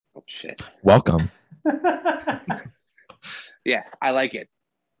Oh shit. Welcome. Yes, I like it.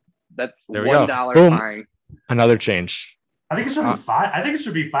 That's There we go. $1 Boom. fine. Another change. I think it should be five. I think it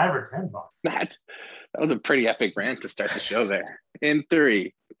should be $5 or $10. That was a pretty epic rant to start the show there. In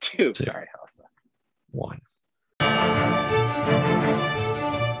 3, 2. Sorry, Elsa. 1.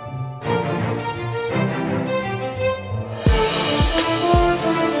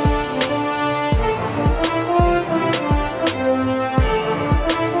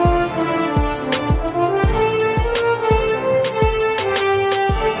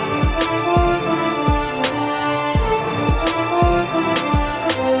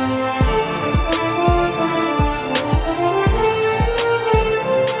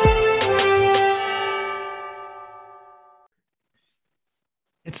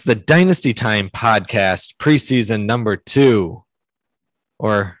 It's the Dynasty Time podcast, preseason number 2,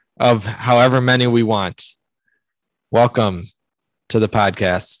 or of however many we want. Welcome to the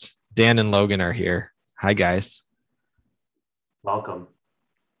podcast. Dan and Logan are here. Hi, guys. Welcome.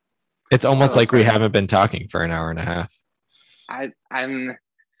 It's almost like we haven't been talking for an hour and a half. I'm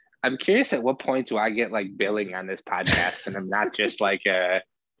curious at what point do I get like billing on this podcast and I'm not just like a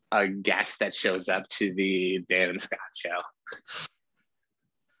guest that shows up to the Dan and Scott show.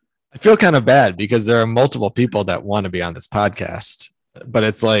 I feel kind of bad because there are multiple people that want to be on this podcast, but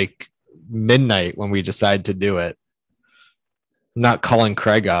it's like midnight when we decide to do it. I'm not calling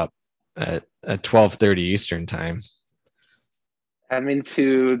Craig up at 12:30 Eastern time. I'm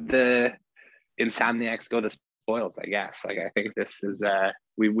into the Insomniacs go the spoils, I guess. Like, I think this is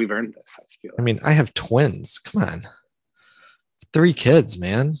we've earned this. I feel. I mean, I have twins. Come on, it's 3 kids,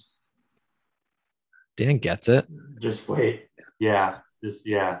 man. Dan gets it. Just wait. Yeah.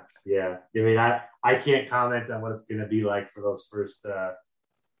 I mean, I can't comment on what it's going to be like for those first.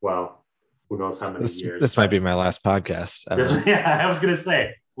 Well, who knows how many years. This might be my last podcast. I was going to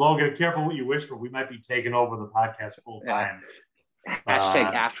say, Logan, careful what you wish for. We might be taking over the podcast full time.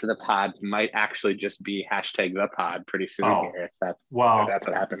 Hashtag after the pod might actually just be hashtag the pod pretty soon here if that's what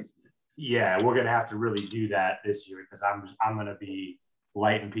happens. Yeah, we're gonna have to really do that this year because I'm gonna be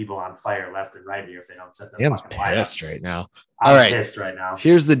lighting people on fire left and right here if they don't set their Dan's fucking pissed lineups. right now. I'm All right, pissed right now.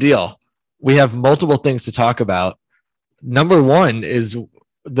 Here's the deal. We have multiple things to talk about. Number 1 is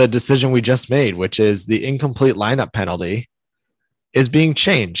the decision we just made, which is the incomplete lineup penalty is being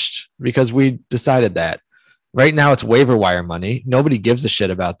changed because we decided that. Right now, it's waiver wire money. Nobody gives a shit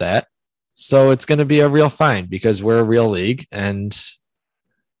about that. So it's going to be a real fine because we're a real league and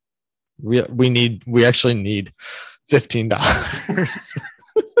we actually need $15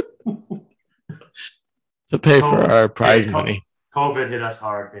 to pay for our prize money. COVID hit us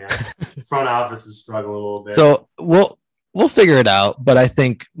hard, man. Front office is struggling a little bit. So we'll figure it out. But I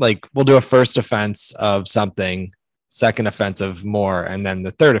think like we'll do a first offense of something, second offense of more, and then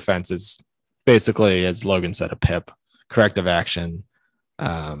the third offense is basically, as Logan said, a PIP, corrective action.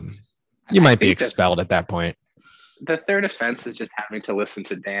 You might be expelled at that point. The third offense is just having to listen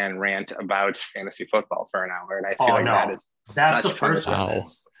to Dan rant about fantasy football for an hour, and I feel that's the first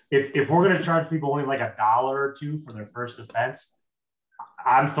offense. If we're going to charge people only like $1 or $2 for their first offense,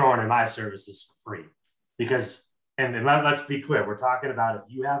 I'm throwing in my services for free because, and let's be clear, we're talking about if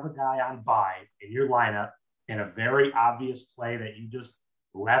you have a guy on bye in your lineup in a very obvious play that you just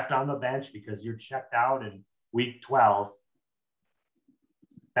left on the bench because you're checked out in week 12,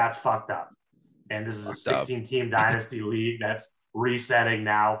 that's fucked up. And this is a 16-team dynasty league that's resetting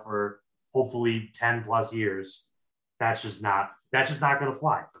now for hopefully 10 plus years. That's just not going to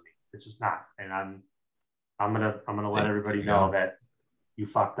fly for me. It's just not. And I'm going to let everybody know that you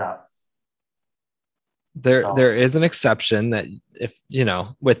fucked up. There is an exception that if,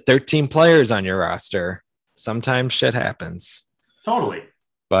 with 13 players on your roster, sometimes shit happens. Totally.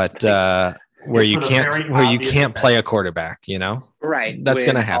 But where you can't play a quarterback, right? That's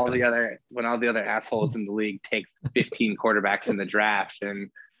going to happen. When all the other assholes in the league take 15 quarterbacks in the draft,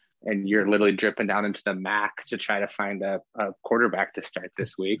 and you're literally dripping down into the MAC to try to find a quarterback to start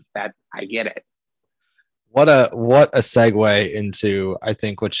this week. That I get it. What a segue into I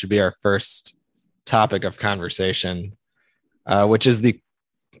think what should be our first topic of conversation, which is the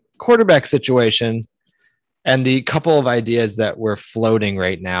quarterback situation. And the couple of ideas that we're floating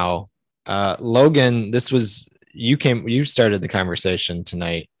right now, Logan, you started the conversation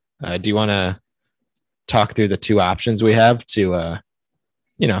tonight. Do you want to talk through the 2 options we have to,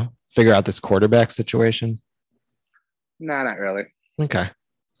 figure out this quarterback situation? No, not really. Okay.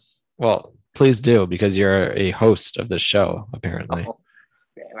 Well, please do because you're a host of this show, apparently. Oh,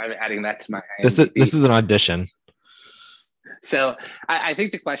 I'm adding that to my. This is an audition. So I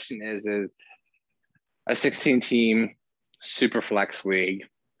think the question is a 16-team super flex league.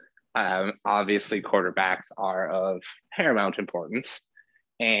 Obviously, quarterbacks are of paramount importance,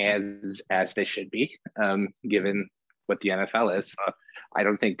 as they should be, given what the NFL is. So I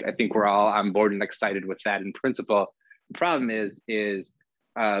think we're all on board and excited with that in principle. The problem is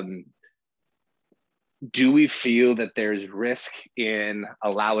do we feel that there's risk in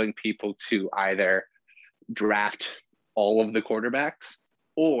allowing people to either draft all of the quarterbacks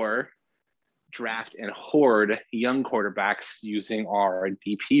or draft and hoard young quarterbacks using our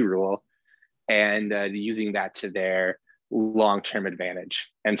DP rule and using that to their long-term advantage?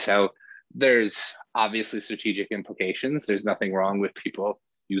 And so there's obviously strategic implications. There's nothing wrong with people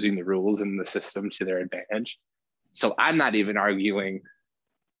using the rules and the system to their advantage. So I'm not even arguing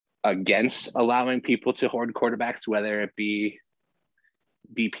against allowing people to hoard quarterbacks, whether it be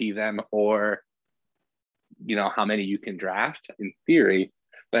DP them or, how many you can draft in theory.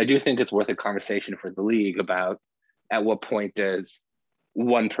 But I do think it's worth a conversation for the league about at what point does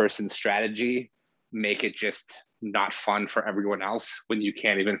one person's strategy make it just not fun for everyone else when you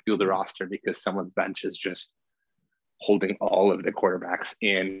can't even field the roster because someone's bench is just holding all of the quarterbacks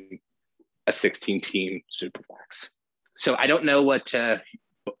in a 16-team superflex. So I don't know what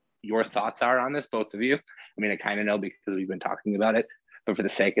your thoughts are on this, both of you. I mean, I kind of know because we've been talking about it, but for the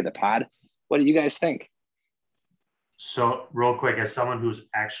sake of the pod, what do you guys think? So real quick, as someone who's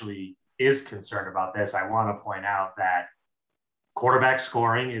actually is concerned about this, I want to point out that quarterback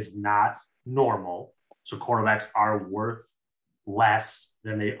scoring is not normal. So quarterbacks are worth less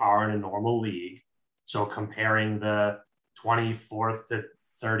than they are in a normal league. So comparing the 24th to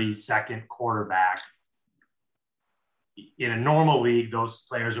 32nd quarterback in a normal league, those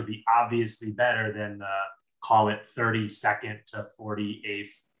players would be obviously better than the, call it 32nd to 48th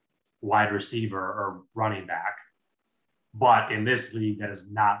wide receiver or running back. But in this league, that is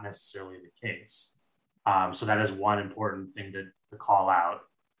not necessarily the case. So that is one important thing to call out.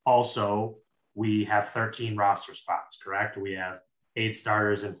 Also, we have 13 roster spots, correct? We have 8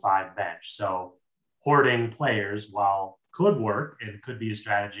 starters and 5 bench. So hoarding players, while could work and could be a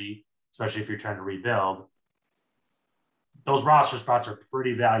strategy, especially if you're trying to rebuild, those roster spots are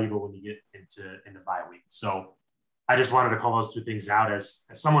pretty valuable when you get into bye week. So I just wanted to call those two things out as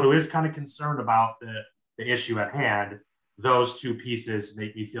someone who is kind of concerned about the issue at hand. Those two pieces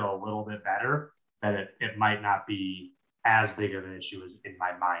make me feel a little bit better that it might not be as big of an issue as in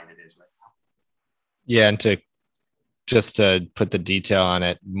my mind it is right now. Yeah, and to put the detail on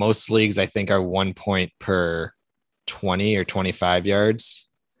it, most leagues I think are 1 point per 20 or 25 yards.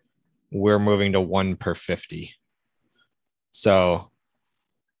 We're moving to 1 per 50. So,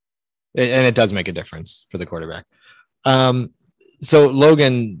 and it does make a difference for the quarterback. So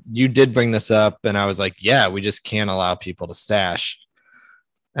Logan, you did bring this up and I was like, yeah, we just can't allow people to stash.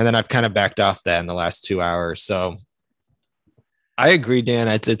 And then I've kind of backed off that in the last 2 hours. So I agree, Dan.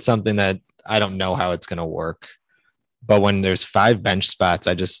 It's something that I don't know how it's going to work. But when there's 5 bench spots,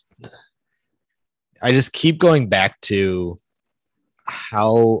 I just keep going back to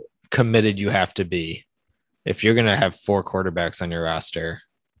how committed you have to be. If you're going to have 4 quarterbacks on your roster,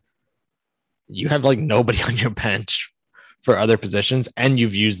 you have like nobody on your bench for other positions, and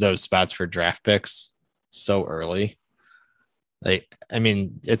you've used those spots for draft picks so early. I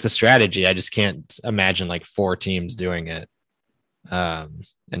mean, it's a strategy. I just can't imagine like 4 teams doing it and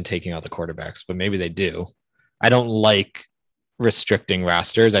taking out the quarterbacks, but maybe they do. I don't like restricting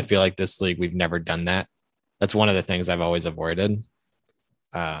rosters. I feel like this league, we've never done that. That's one of the things I've always avoided.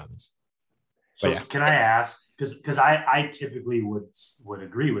 So yeah. Can I ask, because I typically would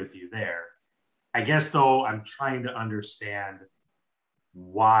agree with you there. I guess, though, I'm trying to understand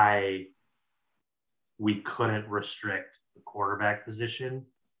why we couldn't restrict the quarterback position.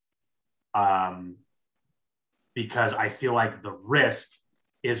 Because I feel like the risk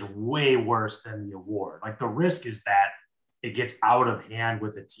is way worse than the award. Like the risk is that it gets out of hand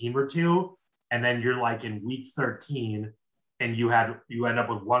with a team or two, and then you're like in week 13 and you end up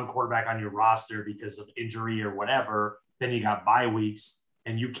with 1 quarterback on your roster because of injury or whatever. Then you got bye weeks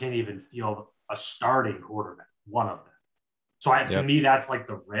and you can't even field a starting quarterback, one of them. So to me, that's like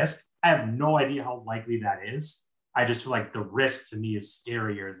the risk. I have no idea how likely that is. I just feel like the risk to me is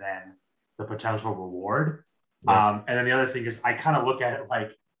scarier than the potential reward. Yep. And then the other thing is I kind of look at it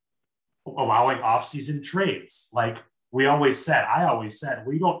like allowing off-season trades. Like I always said,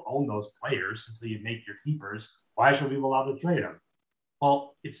 we don't own those players until you make your keepers. Why should we be allowed to trade them?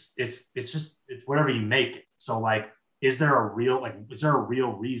 Well, it's whatever you make it. So like, is there a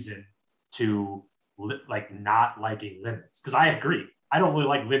real reason to like not liking limits? Because I agree, I don't really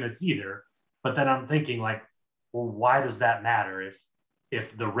like limits either. But then I'm thinking like, well, why does that matter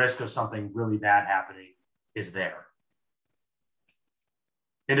if the risk of something really bad happening is there?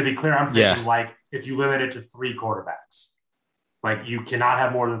 And to be clear, I'm thinking like if you limit it to 3 quarterbacks, like you cannot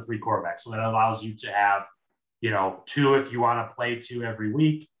have more than 3 quarterbacks. So that allows you to have, 2 if you want to play 2 every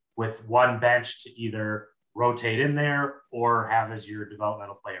week with 1 bench to either rotate in there or have as your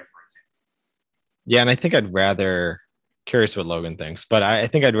developmental player, for example. Yeah, and I think I'd rather, curious what Logan thinks, but I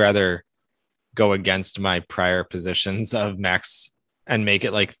think I'd rather go against my prior positions of max and make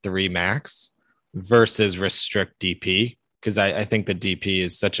it like 3 max versus restrict DP, because I think the DP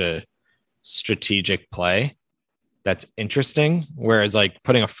is such a strategic play that's interesting, whereas like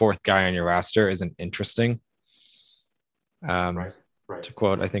putting a 4th guy on your roster isn't interesting. Right. To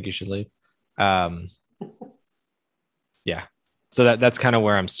quote, I think you should leave. Yeah. So that's kind of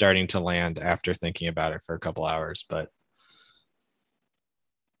where I'm starting to land after thinking about it for a couple hours. But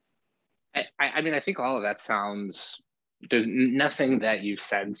I mean, I think all of that sounds, there's nothing that you've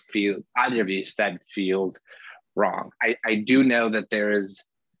said either of you said feels wrong. I do know that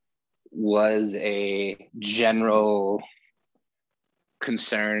was a general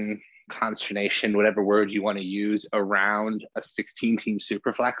concern, consternation, whatever word you want to use, around a 16-team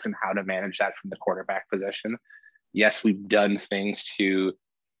superflex and how to manage that from the quarterback position. Yes, we've done things to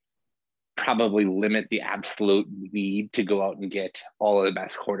probably limit the absolute need to go out and get all of the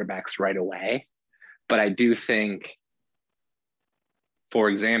best quarterbacks right away. But I do think, for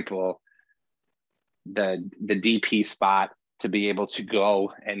example, the DP spot, to be able to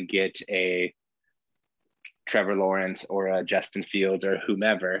go and get a Trevor Lawrence or a Justin Fields or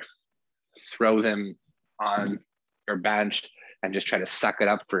whomever, throw them on your bench and just try to suck it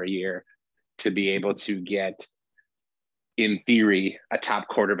up for a year to be able to get, in theory, a top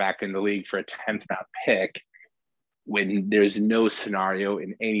quarterback in the league for a 10th round pick, when there's no scenario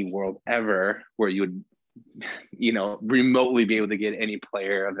in any world ever where you would, remotely be able to get any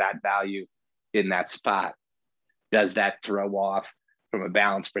player of that value in that spot. Does that throw off, from a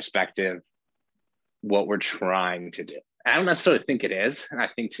balance perspective, what we're trying to do? I don't necessarily think it is. And I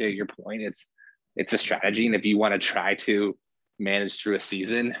think, to your point, it's a strategy. And if you want to try to manage through a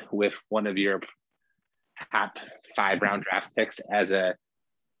season with one of your top 5 round draft picks as a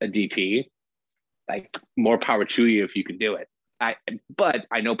DP, like, more power to you if you could do it. But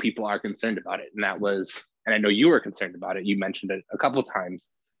I know people are concerned about it. And I know you were concerned about it. You mentioned it a couple of times.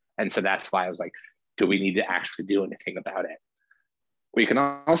 And so that's why I was like, do we need to actually do anything about it? We can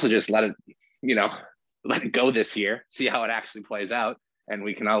also just let it go this year, see how it actually plays out. And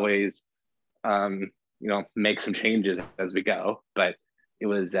we can always, make some changes as we go. But it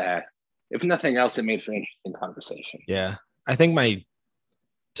was, if nothing else, it made for an interesting conversation. Yeah. I think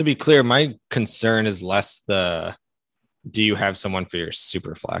to be clear, my concern is less do you have someone for your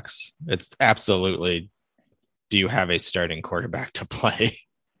super flex? It's absolutely, do you have a starting quarterback to play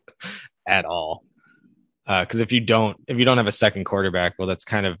at all? Because if you don't have a second quarterback, well, that's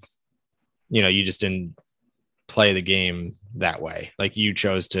kind of, you just didn't play the game that way. Like, you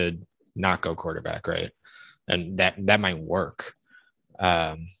chose to not go quarterback, right? And that might work.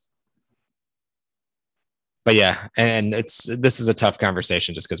 But yeah, and this is a tough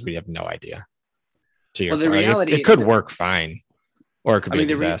conversation just because we have no idea. To your point, reality, it could work fine, or it could be a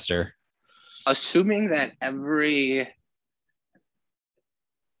disaster. Assuming that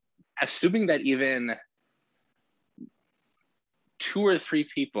even 2 or 3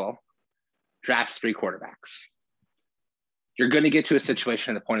 people draft 3 quarterbacks, you're going to get to a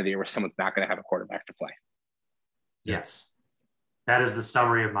situation at the point of the year where someone's not going to have a quarterback to play. Yes. That is the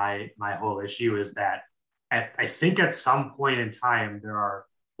summary of my whole issue, is that I think at some point in time, there are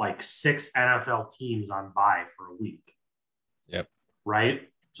like 6 NFL teams on bye for a week. Yep. Right?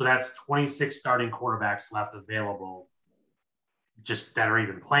 So that's 26 starting quarterbacks left available, just that are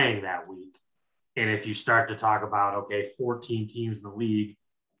even playing that week. And if you start to talk about, 14 teams in the league,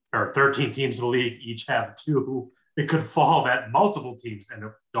 or 13 teams in the league, each have 2, it could fall that multiple teams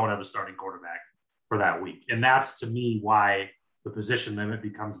don't have a starting quarterback for that week. And that's, to me, why the position limit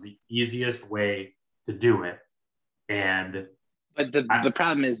becomes the easiest way to do it. But the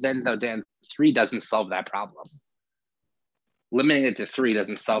problem is then, though, Dan, 3 doesn't solve that problem. Limiting it to 3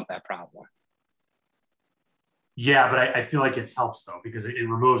 doesn't solve that problem. Yeah, but I feel like it helps, though, because it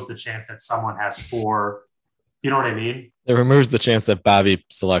removes the chance that someone has 4. You know what I mean? It removes the chance that Bobby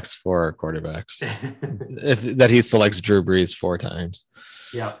selects 4 quarterbacks. that he selects Drew Brees 4 times.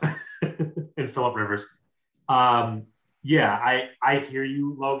 Yeah. And Phillip Rivers. Yeah, I hear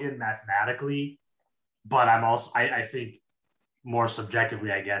you, Logan, mathematically, but I'm also, I think more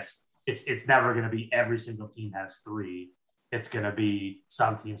subjectively, I guess, it's never going to be every single team has 3. It's going to be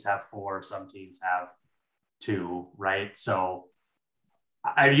some teams have 4, some teams have 2, right? So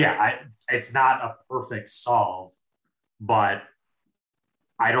it's not a perfect solve, but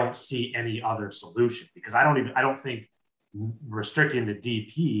I don't see any other solution because I don't think restricting the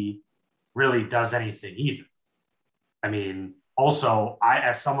DP really does anything either. I mean, also,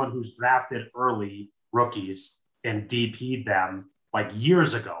 as someone who's drafted early rookies and DP'd them like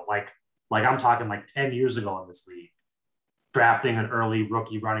years ago, like I'm talking like 10 years ago in this league, drafting an early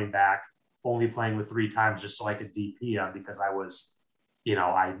rookie running back, only playing with 3 times just so I could DP him because I was,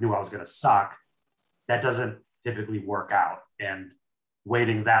 I knew I was going to suck. That doesn't typically work out. And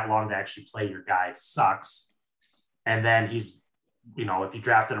waiting that long to actually play your guy sucks. And then he's, if you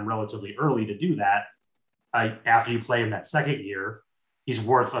drafted him relatively early to do that, after you play him that second year, he's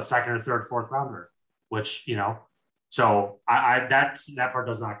worth a second or third, fourth rounder, which, so that part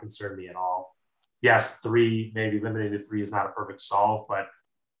does not concern me at all. Yes, 3, maybe limiting to 3 is not a perfect solve, but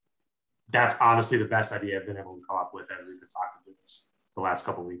that's honestly the best idea I've been able to come up with as we've been talking to this the last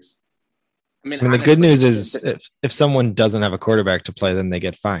couple of weeks. I mean, honestly, the good news is if someone doesn't have a quarterback to play, then they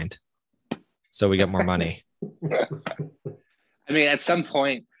get fined. So we get more money. I mean, at some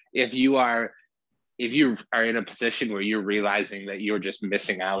point, if you are in a position where you're realizing that you're just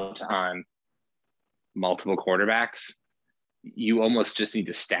missing out on multiple quarterbacks, you almost just need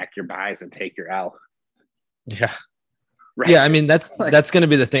to stack your buys and take your L. Yeah. Right. Yeah. I mean, that's going to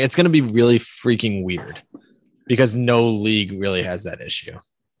be the thing. It's going to be really freaking weird because no league really has that issue.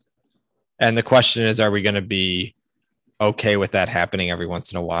 And the question is, are we going to be okay with that happening every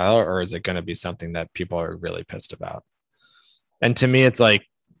once in a while, or is it going to be something that people are really pissed about? And to me, it's like,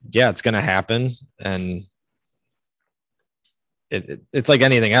 yeah, it's going to happen. And it's like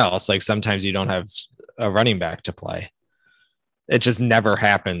anything else. Like sometimes you don't have a running back to play. It just never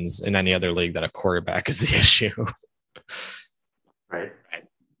happens in any other league that a quarterback is the issue. Right.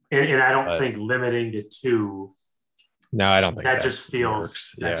 And I don't think limiting to 2. No, I don't think that just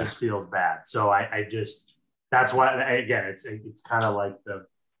feels just feels bad. So I just, that's why, again, it's kind of like the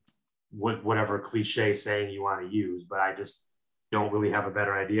whatever cliche saying you want to use, but I just don't really have a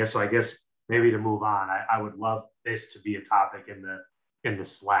better idea. So I guess maybe to move on, I would love this to be a topic in the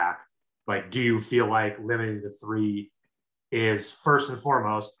Slack. Like, do you feel like limiting to 3 is first and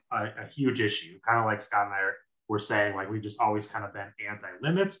foremost a huge issue? Kind of like Scott and I were saying, like we've just always kind of been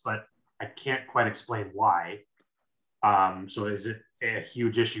anti-limits, but I can't quite explain why. So is it a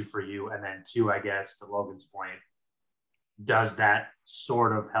huge issue for you? And then 2, I guess, to Logan's point, does that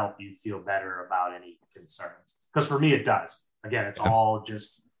sort of help you feel better about any concerns? Because for me, it does. Again, it's all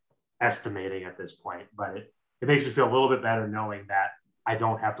just estimating at this point, but it makes me feel a little bit better knowing that I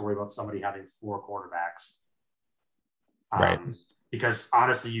don't have to worry about somebody having 4 quarterbacks. Right. Because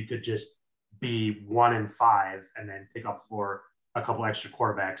honestly, you could just be 1 in 5 and then pick up for a couple extra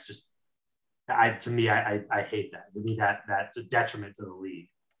quarterbacks. Just I hate that. To me, that's a detriment to the league.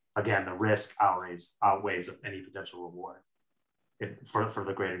 Again, the risk outweighs of any potential reward for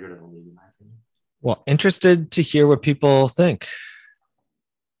the greater good of the league, in my opinion. Well, interested to hear what people think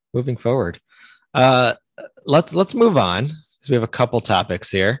moving forward. Let's move on because we have a couple topics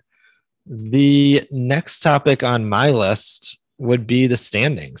here. The next topic on my list would be the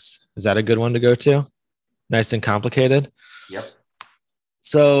standings. Is that a good one to go to? Nice and complicated. Yep.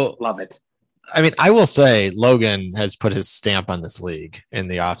 So love it. I mean, I will say Logan has put his stamp on this league in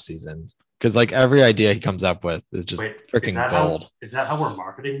the offseason because like every idea he comes up with is just freaking gold. Is that how we're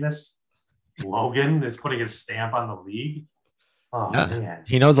marketing this? Logan is putting his stamp on the league. Oh, yeah, man.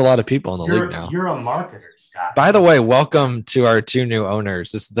 He knows a lot of people in the league now. You're a marketer, Scott. By the way, welcome to our 2 new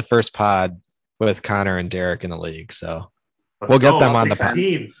owners. This is the first pod with Connor and Derek in the league. So we'll get them on the pod.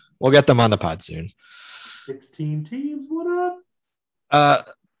 We'll get them on the pod soon. 16 teams. What up?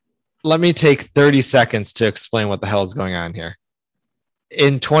 Let me take 30 seconds to explain what the hell is going on here.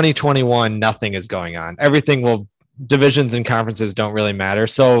 In 2021, nothing is going on. Divisions and conferences don't really matter.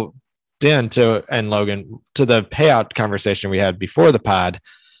 So Dan and Logan, to the payout conversation we had before the pod,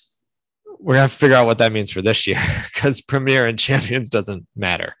 we're going to figure out what that means for this year because Premier and Champions doesn't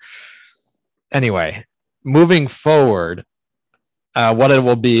matter. Anyway, moving forward, what it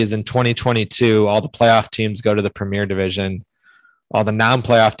will be is in 2022, all the playoff teams go to the Premier Division. All the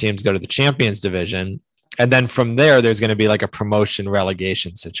non-playoff teams go to the Champions Division. And then from there's going to be like a promotion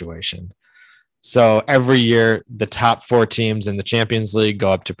relegation situation. So every year, the top 4 teams in the Champions League go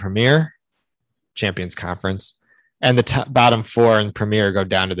up to Premier, Champions Conference, and the bottom 4 in Premier go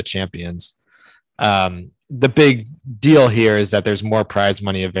down to the Champions. The big deal here is that there's more prize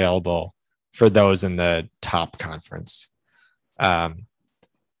money available for those in the top conference.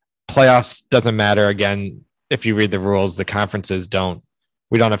 Playoffs doesn't matter. Again, if you read the rules, the conferences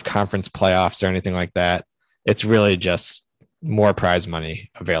we don't have conference playoffs or anything like that. It's really just more prize money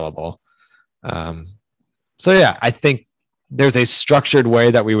available. So yeah, I think there's a structured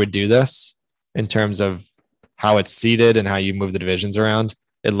way that we would do this in terms of how it's seated and how you move the divisions around.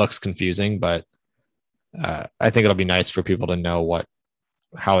 It looks confusing, but I think it'll be nice for people to know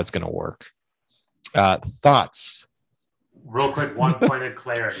how it's going to work. Thoughts? Real quick, one point of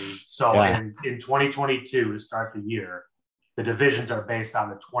clarity. So in 2022, to start the year, the divisions are based on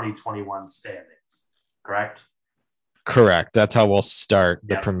the 2021 standings, correct? Correct. That's how we'll start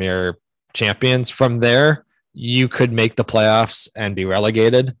the Premier champions. From there, you could make the playoffs and be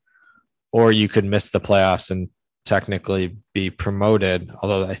relegated, or you could miss the playoffs and technically be promoted,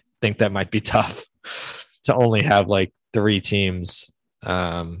 although I think that might be tough to only have like 3 teams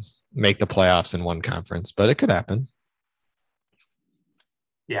make the playoffs in one conference, but it could happen.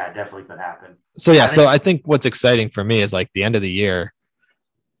 Yeah, it definitely could happen. So I think what's exciting for me is like the end of the year,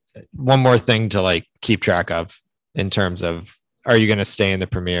 one more thing to like keep track of in terms of, are you going to stay in the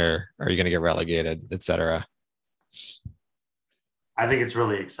Premier? Are you going to get relegated, etc.? I think it's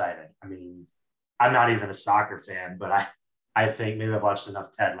really exciting. I mean, I'm not even a soccer fan, but I think maybe I've watched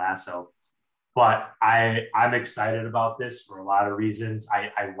enough Ted Lasso, but I'm excited about this for a lot of reasons.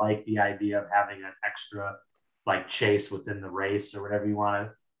 I like the idea of having an extra like chase within the race or whatever you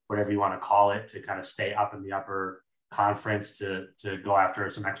want to call it, to kind of stay up in the upper conference to go after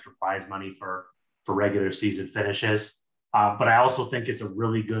some extra prize money for regular season finishes. But I also think it's a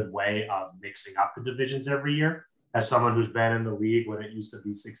really good way of mixing up the divisions every year. As someone who's been in the league when it used to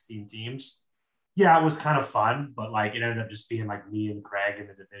be 16 teams, yeah, it was kind of fun, but like it ended up just being like me and Craig in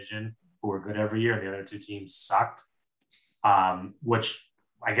the division who were good every year, and the other 2 teams sucked, which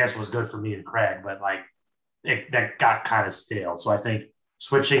I guess was good for me and Craig, but like that got kind of stale. So I think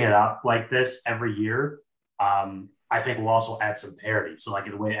switching it up like this every year, I think will also add some parity. So like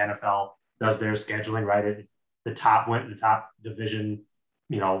in the way NFL does their scheduling, right? The top division,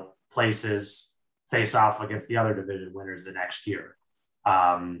 places face off against the other division winners the next year.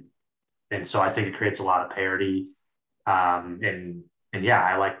 And so I think it creates a lot of parity. And yeah,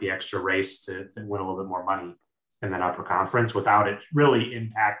 I like the extra race to win a little bit more money in that upper conference without it really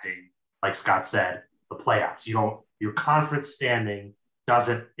impacting, like Scott said, the playoffs. Your conference standing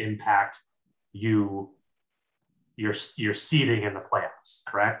doesn't impact your seeding in the playoffs,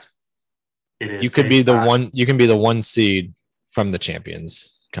 correct? It is. You can be the 1 seed from the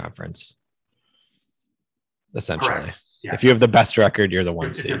Champions Conference, essentially. Yes. If you have the best record, you're the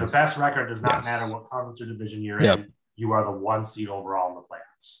 1 seed. If the best record does not matter what conference or division you're in, you are the 1 seed overall in the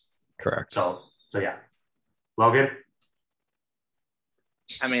playoffs. Correct. So yeah. Logan?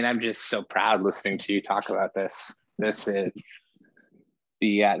 I mean, I'm just so proud listening to you talk about this. This is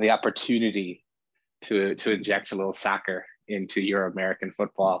the opportunity to inject a little soccer into Euro-American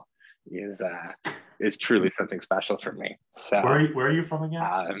football is truly something special for me. So where are you from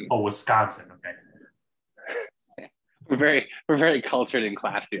again? Wisconsin. Okay. We're very cultured and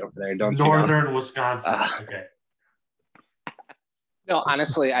classy over there, don't Northern you know? Wisconsin. Okay. No,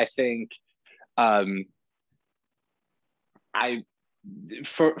 honestly, I think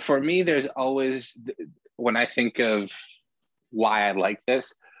for me, there's always, when I think of why I like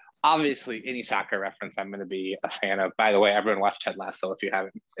this, obviously any soccer reference I'm going to be a fan of. By the way, everyone watch Ted Lasso if you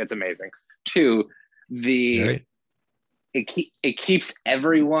haven't. It's amazing. 2, it keeps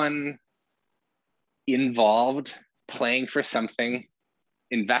everyone involved, playing for something,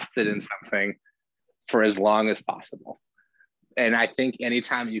 invested in something for as long as possible. And I think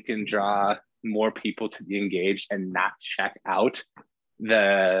anytime you can draw more people to be engaged and not check out,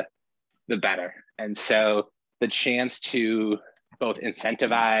 the better. And so the chance to both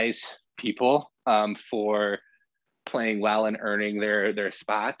incentivize people for playing well and earning their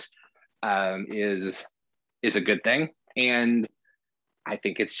spot is a good thing. And I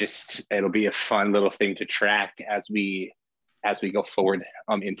think it'll be a fun little thing to track as we go forward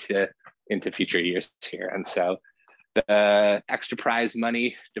into future years here. And so the extra prize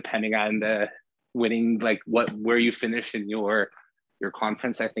money, depending on the winning, like where you finish in your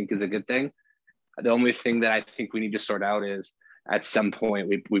conference, I think is a good thing. The only thing that I think we need to sort out is at some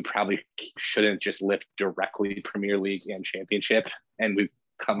point we probably shouldn't just lift directly Premier League and Championship, and we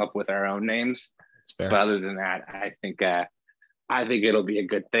come up with our own names. That's fair. But other than that, I think it'll be a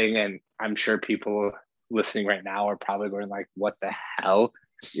good thing, and I'm sure people listening right now are probably going like, "What the hell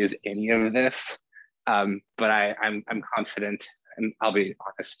is any of this?" But I'm confident, and I'll be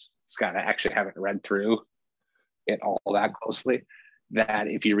honest, Scott, I actually haven't read through it all that closely. That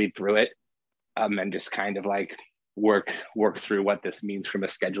if you read through it, and just kind of like work through what this means from a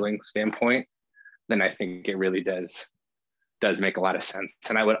scheduling standpoint, then I think it really does make a lot of sense.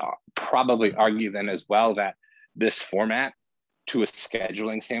 And I would probably argue then as well that this format, to a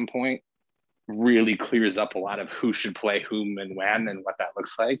scheduling standpoint, really clears up a lot of who should play whom and when and what that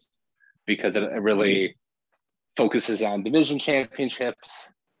looks like, because it really focuses on division championships,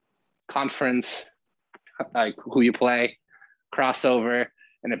 conference, like who you play, crossover,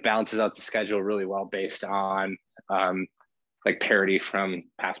 and it balances out the schedule really well based on like parity from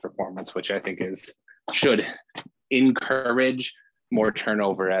past performance, which I think should encourage more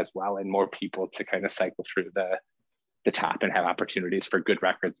turnover as well and more people to kind of cycle through the top and have opportunities for good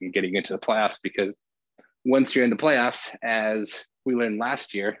records and getting into the playoffs. Because once you're in the playoffs, as we learned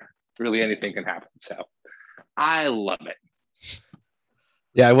last year, really anything can happen. So I love it.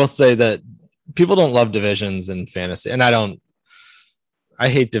 Yeah, I will say that people don't love divisions in fantasy, and I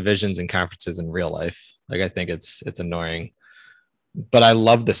hate divisions and conferences in real life. Like, I think it's annoying, but I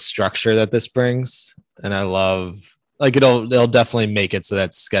love the structure that this brings. And I love, like, it'll definitely make it so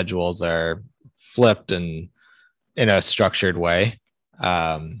that schedules are flipped and in a structured way.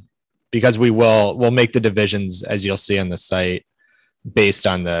 Because we'll make the divisions, as you'll see on the site, based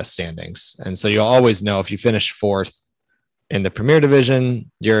on the standings. And so you'll always know if you finish fourth in the Premier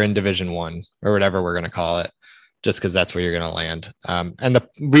Division, you're in Division 1 or whatever we're going to call it, just because that's where you're going to land. And the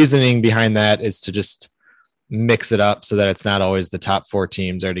reasoning behind that is to just mix it up so that it's not always the top 4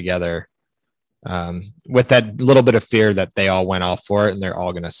 teams are together, with that little bit of fear that they all went off for it and they're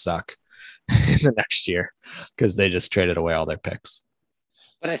all going to suck in the next year because they just traded away all their picks.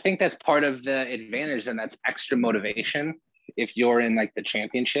 But I think that's part of the advantage, and that's extra motivation. If you're in like the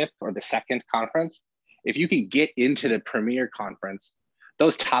championship or the second conference, if you can get into the Premier Conference,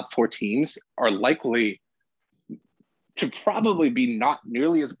 those top 4 teams are likely to probably be not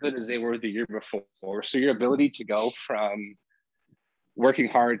nearly as good as they were the year before. So your ability to go from working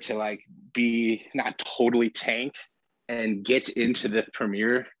hard to like be not totally tank and get into the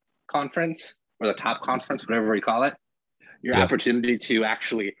Premier Conference or the top conference, whatever we call it, your opportunity to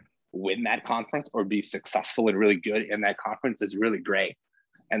actually win that conference or be successful and really good in that conference is really great.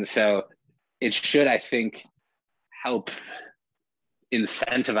 And so it should, I think, help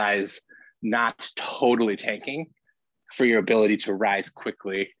incentivize not totally tanking for your ability to rise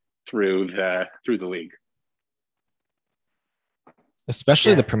quickly through the league.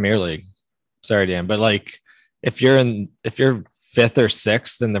 Especially the Premier League. Sorry, Dan, but like if you're 5th or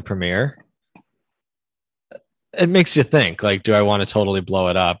 6th in the Premier, it makes you think, like, do I want to totally blow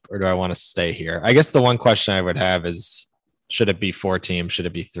it up or do I want to stay here? I guess the one question I would have is, should it be 4 teams? Should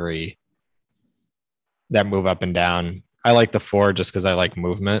it be 3 that move up and down? I like the 4 just because I like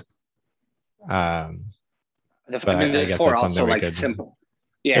movement. I guess that's something we could. Simple.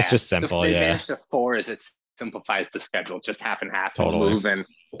 Yeah, it's just simple. The advantage to 4 is it simplifies the schedule, just half and half. Totally. Move, and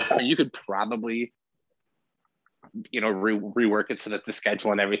you could probably, rework it so that the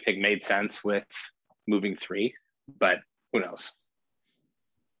schedule and everything made sense with moving 3, but who knows?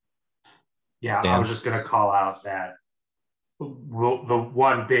 Yeah, I was just going to call out that the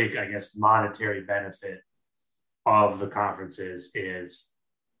one big, I guess, monetary benefit of the conferences is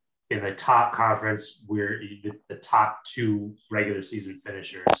in the top conference, where the top 2 regular season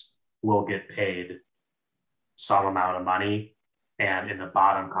finishers will get paid some amount of money, and in the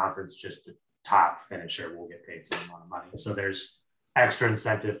bottom conference, just the top finisher will get paid some amount of money. So there's extra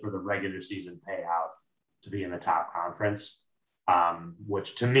incentive for the regular season payout to be in the top conference,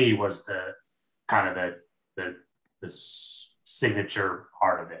 which to me was the kind of the signature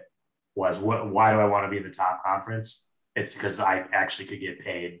part of it. Was why do I want to be in the top conference? It's because I actually could get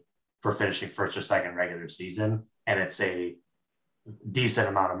paid for finishing 1st or 2nd regular season, and it's a decent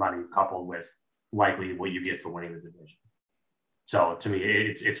amount of money coupled with likely what you get for winning the division. So to me,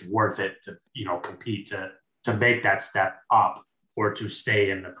 it's worth it to compete to make that step up or to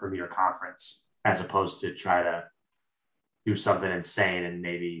stay in the Premier Conference, as opposed to try to do something insane and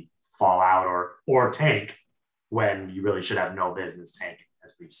maybe fall out or tank when you really should have no business tanking,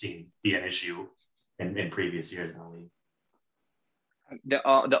 as we've seen be an issue in previous years in the league.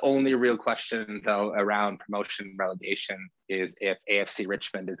 The only real question, though, around promotion and relegation is if AFC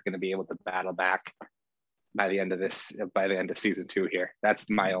Richmond is going to be able to battle back by the end of season 2 here. That's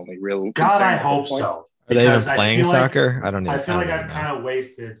my only real concern. God, I hope so. Are they even playing soccer? I feel like I've kind of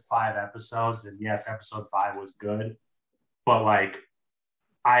wasted 5 episodes, and yes, episode 5 was good, but like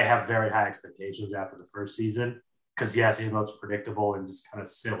I have very high expectations after the first season because yes, even though it's predictable and just kind of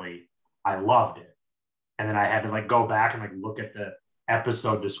silly, I loved it. And then I had to like go back and like look at the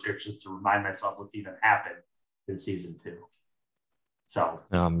episode descriptions to remind myself what's even happened in season 2. So,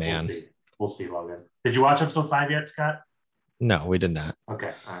 oh man, we'll see, Logan. Did you watch episode 5 yet, Scott? No, we did not.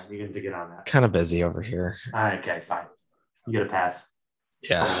 Okay, all right, you can get on that. Kind of busy over here. All right, okay, fine. You get a pass.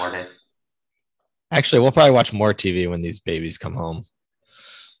 Yeah. 20 more days. Actually, we'll probably watch more TV when these babies come home.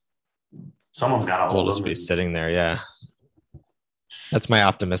 Someone's got to We'll hold just them. be sitting there. Yeah. That's my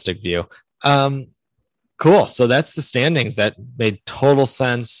optimistic view. Cool. So that's the standings. That made total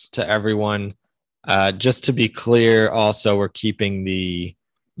sense to everyone. Just to be clear, also, we're keeping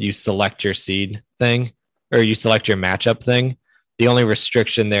you select your seed thing, or you select your matchup thing. The only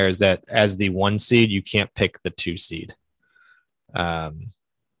restriction there is that as the 1 seed, you can't pick the 2 seed. So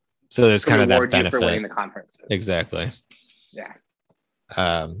there's kind of that benefit for winning the conferences. Exactly. Yeah.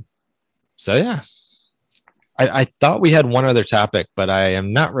 So yeah, I thought we had one other topic, but I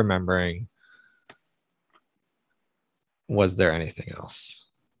am not remembering. Was there anything else?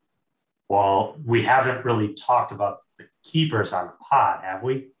 Well, we haven't really talked about the keepers on the pod, have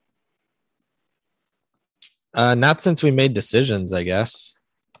we? Not since we made decisions, I guess.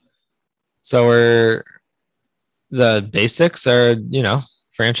 So the basics are,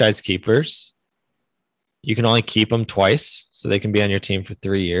 franchise keepers. You can only keep them twice, so they can be on your team for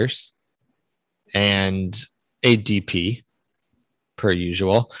 3 years. And a DP, per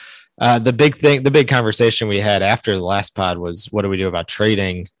usual. The big conversation we had after the last pod was, what do we do about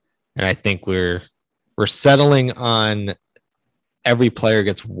trading? And I think we're settling on every player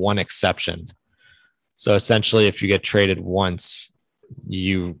gets one exception. So essentially, if you get traded once,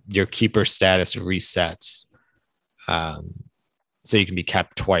 your keeper status resets. So you can be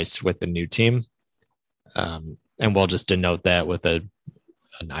kept twice with the new team. And we'll just denote that with an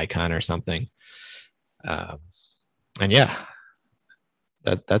icon or something. And yeah,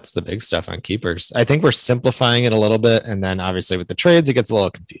 that's the big stuff on keepers. I think we're simplifying it a little bit. And then obviously with the trades, it gets a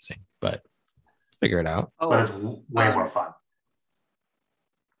little confusing, but figure it out. But it's way more fun.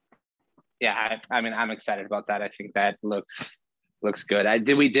 Yeah, I'm excited about that. I think that looks good.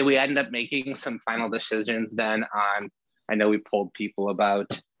 Did we end up making some final decisions then on? I know we polled people about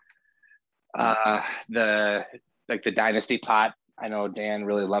the dynasty pot. I know Dan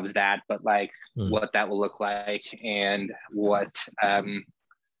really loves that, but what that will look like and what that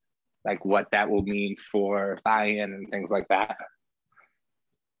will mean for buy-in and things like that.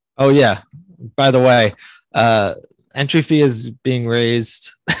 Oh yeah. By the way, entry fee is being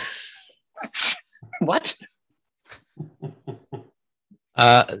raised. What?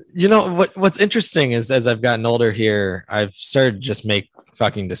 What's interesting is, as I've gotten older here, I've started to just make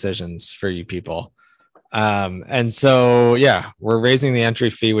fucking decisions for you people. And so, yeah, we're raising the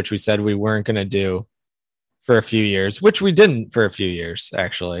entry fee, which we said we weren't going to do for a few years, which we didn't for a few years,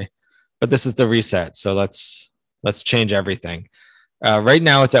 actually. But this is the reset. So let's change everything. Right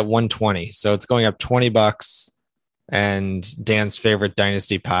now it's at 120. So it's going up $20. And Dan's favorite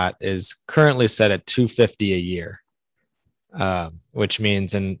dynasty pot is currently set at $250 a year, which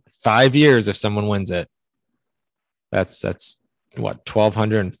means in 5 years, if someone wins it, that's what,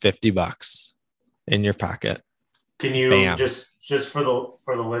 $1,250 in your pocket. Can you just for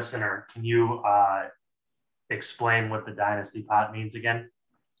the listener, can you explain what the dynasty pot means again?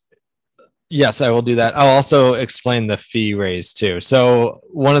 Yes, I will do that. I'll also explain the fee raise too. So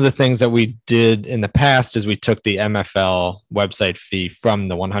one of the things that we did in the past is we took the MFL website fee from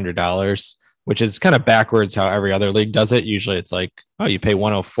the $100, which is kind of backwards how every other league does it. Usually it's like, oh, you pay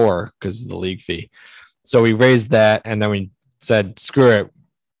 $104 because of the league fee. So we raised that, and then we said, screw it.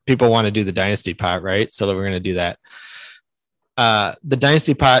 People want to do the dynasty pot, right? So that we're going to do that. The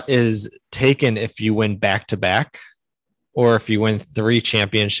dynasty pot is taken if you win back-to-back, or if you win 3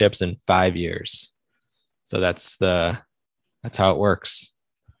 championships in 5 years. So that's how it works.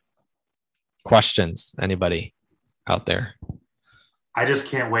 Questions? Anybody out there? I just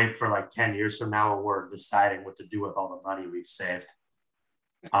can't wait for 10 years from now when we're deciding what to do with all the money we've saved.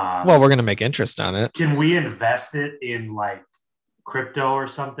 Well, we're going to make interest on it. Can we invest it in crypto or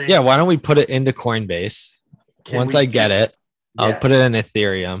something? Yeah, why don't we put it into Coinbase? Once I get it, I'll put it in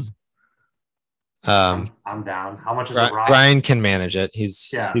Ethereum. I'm down. How much is a rock? Brian can manage it.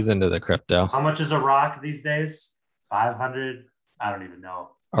 He's into the crypto. How much is a rock these days? 500? I don't even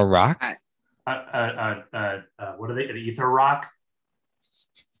know. A rock? What are they? An ether rock?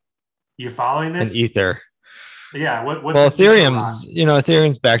 You following this? An ether. Yeah. Well,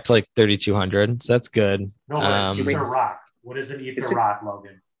 Ethereum's back to 3,200, so that's good. No, ether rock. What is an ether rock,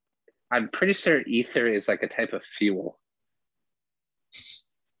 Logan? I'm pretty sure ether is a type of fuel.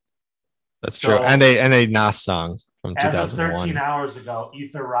 That's true. And a Nas song from 2001. As of 13 hours ago,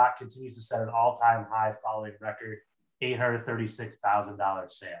 Ether Rock continues to set an all-time high following record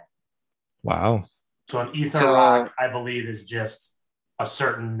 $836,000 sale. Wow. So an Ether Rock, I believe, is just a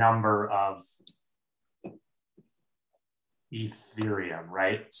certain number of Ethereum,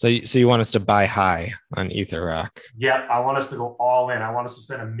 right? So you want us to buy high on Ether Rock? Yep. I want us to go all in. I want us to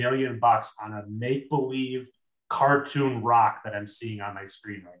spend $1 million on a make-believe cartoon rock that I'm seeing on my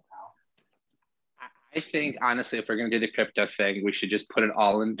screen right now. I think honestly, if we're gonna do the crypto thing, we should just put it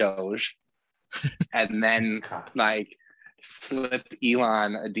all in Doge, and then like slip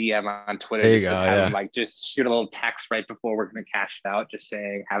Elon a DM on Twitter. There you go. Have Yeah. him, like just shoot a little text right before we're gonna cash it out, just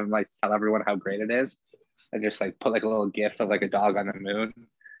saying, have him like tell everyone how great it is, and just like put like a little gif of like a dog on the moon,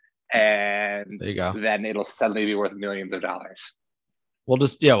 and There you go. then it'll suddenly be worth millions of dollars. We'll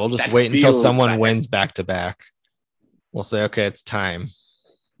just wait until someone wins back to back. We'll say, okay, it's time.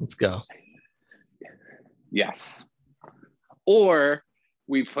 Let's go. Yes. Or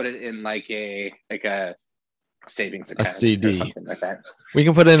we put it in like a savings account, a CD, or something like that. We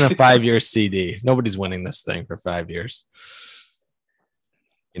can put it in a 5-year CD. Nobody's winning this thing for 5 years.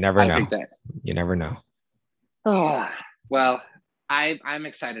 You never know. You never know. Oh, well, I'm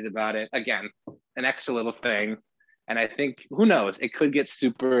excited about it. Again, an extra little thing. And I think, who knows, it could get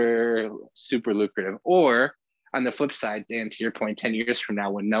super, super lucrative. Or on the flip side, Dan, to your point, 10 years from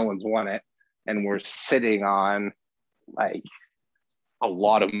now when no one's won it and we're sitting on like a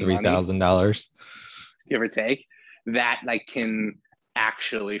lot of money, $3,000, give or take, that like can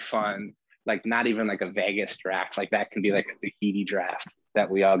actually fund like not even like a Vegas draft. Like that can be like a Tahiti draft that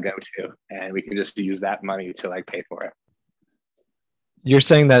we all go to, and we can just use that money to like pay for it. You're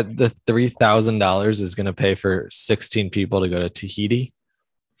saying that the $3,000 is going to pay for 16 people to go to Tahiti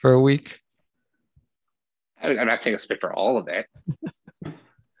for a week? I'm not saying it's pay for all of it.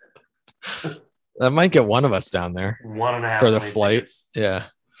 That might get one of us down there. 1.5 for the flight. Tickets. Yeah.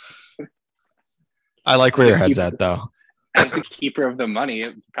 I like where your head's at, though. As the keeper of the money,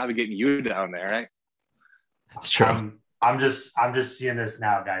 it's probably getting you down there, right? That's true. I'm just seeing this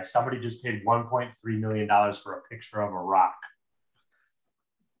now, guys. Somebody just paid $1.3 million for a picture of a rock.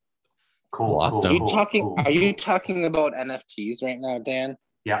 Cool. Lost cool, him. cool, Are you talking about NFTs right now, Dan?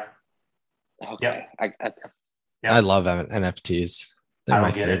 Yeah. Okay. Yep. I love NFTs. They're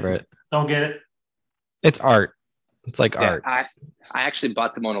my favorite. Don't get it. It's art. It's like art. I actually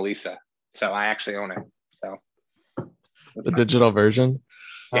bought the Mona Lisa, so I actually own it. So the digital version.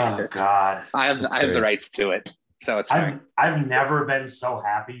 Yeah, oh God. I have the rights to it, so it's fine. I've never been so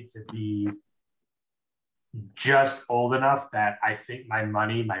happy to be just old enough that I think my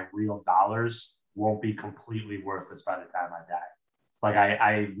money, my real dollars, won't be completely worthless by the time I die. Like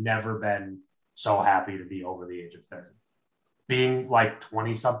I've never been so happy to be over the age of 30. Being like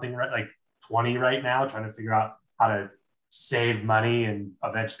 20 something, like 20 right now, trying to figure out how to save money and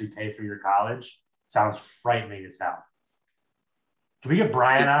eventually pay for your college sounds frightening as hell. Can we get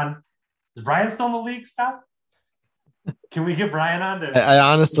Brian on? Is Brian still in the league, Scott? Can we get Brian on? I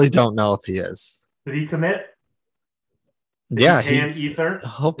honestly don't know if he is. Did he commit? Yeah, he's Ether.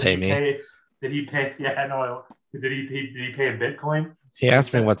 He'll pay me. Did he pay? Yeah, no. Did he pay in Bitcoin? He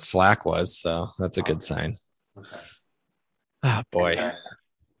asked me what Slack was, so that's a good sign. Okay. Oh boy. Okay.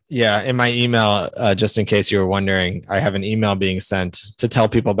 Yeah, in my email, just in case you were wondering, I have an email being sent to tell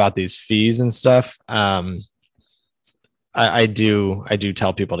people about these fees and stuff. I do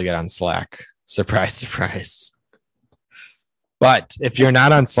tell people to get on Slack. Surprise, surprise. But if you're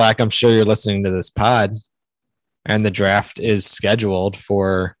not on Slack, I'm sure you're listening to this pod, and the draft is scheduled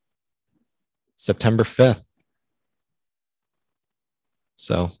for September 5th.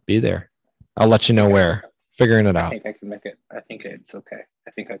 So be there. I'll let you know where. Figuring it out. I think I can make it. I think it's okay.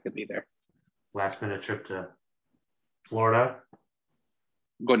 I think I could be there. Last minute trip to Florida.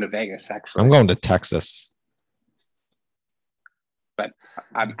 I'm going to Vegas, actually. I'm going to Texas. But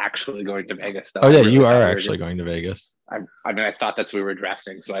I'm actually going to Vegas, though. Oh, yeah, you are actually going to Vegas. I mean, I thought that's what we were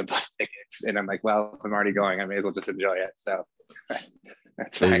drafting, so I bought tickets. And I'm like, well, if I'm already going, I may as well just enjoy it. So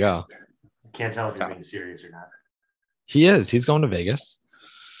that's there you go. I can't tell if you're being serious or not. He is. He's going to Vegas.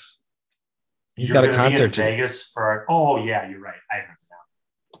 He's got a concert in Vegas for. Oh yeah, you're right. I remember now.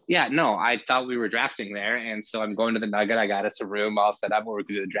 Yeah, no, I thought we were drafting there, and so I'm going to the Nugget. I got us a room all set up where we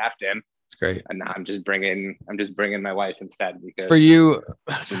could do the draft in. It's great. And now I'm just bringing my wife instead because for you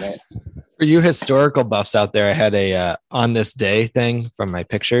historical buffs out there. I had a on this day thing from my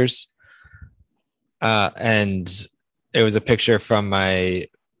pictures, and it was a picture from my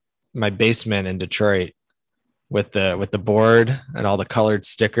basement in Detroit with the board and all the colored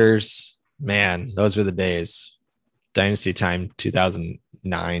stickers. Man, those were the days. Dynasty time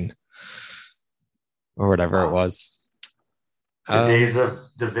 2009 or whatever it was. The days of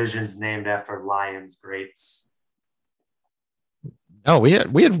divisions named after Lions greats. No, we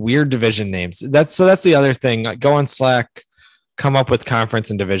had weird division names. That's the other thing. Go on Slack, come up with conference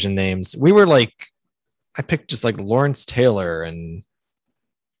and division names. We were like, I picked just like Lawrence Taylor and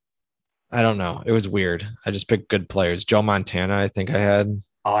I don't know. It was weird. I just picked good players. Joe Montana, I think I had.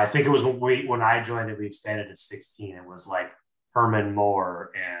 Oh, I think it was when I joined it, we expanded to 16. It was like Herman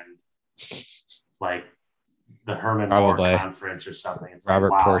Moore and like the Herman Probably. Moore Conference or something. It's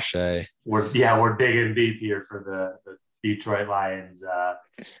Robert like, wow, Porsche. we're digging deep here for the Detroit Lions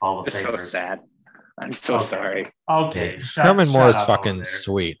Hall of It's so Famers. sad. I'm so sorry. Okay, Herman Moore is fucking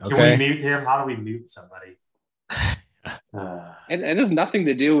sweet. Can Okay, we mute him? How do we mute somebody? And it has nothing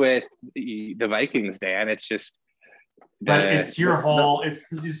to do with the Vikings, Dan. It's just. But it's your whole.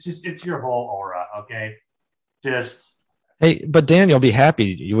 It's your whole aura. Okay, just. Hey, but Dan, you'll be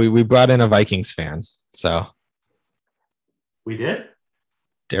happy. We brought in a Vikings fan, so. We did.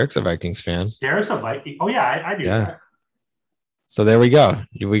 Derek's a Vikings fan. Derek's a Viking. Oh yeah, I do. Yeah. That. So there we go.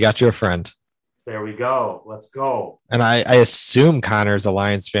 We got you a friend. There we go. Let's go. And I assume Connor's a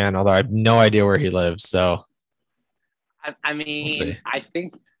Lions fan, although I have no idea where he lives. So. I mean, I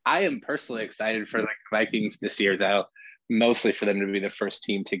think I am personally excited for the Vikings this year, though, mostly for them to be the first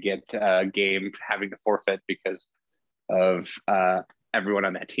team to get a game having to forfeit because of everyone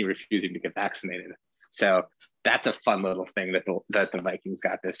on that team refusing to get vaccinated. So that's a fun little thing that the Vikings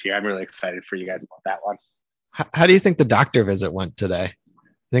got this year. I'm really excited for you guys about that one. How do you think the doctor visit went today?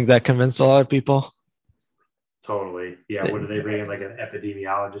 Think that convinced a lot of people? Totally. Yeah. What did they bring in, like an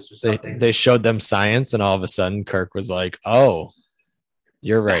epidemiologist or something? They showed them science, and all of a sudden Kirk was like, "Oh,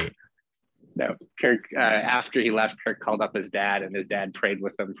 you're right." No, Kirk. After he left, Kirk called up his dad, and his dad prayed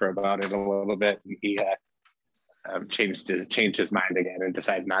with him for about it a little bit, and he changed his mind again and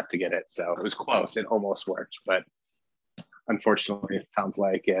decided not to get it. So it was close. It almost worked, but unfortunately, it sounds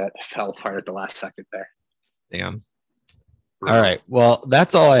like it fell apart at the last second there. Damn. All right. Well,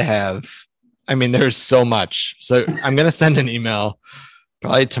 that's all I have. I mean, there's so much. So I'm going to send an email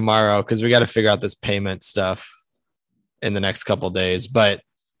probably tomorrow because we got to figure out this payment stuff in the next couple of days. But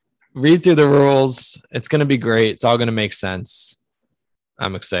read through the rules. It's going to be great. It's all going to make sense.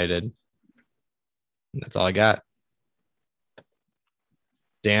 I'm excited. That's all I got.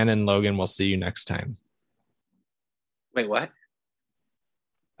 Dan and Logan, we'll see you next time. Wait, what?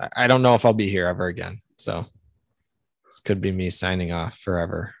 I don't know if I'll be here ever again. So this could be me signing off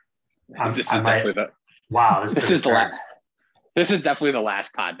forever. This is definitely the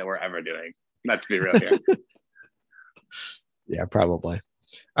last pod that we're ever doing. Let's be real here. Yeah, probably.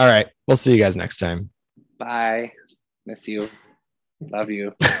 All right. We'll see you guys next time. Bye. Miss you. Love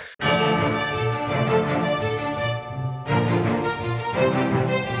you.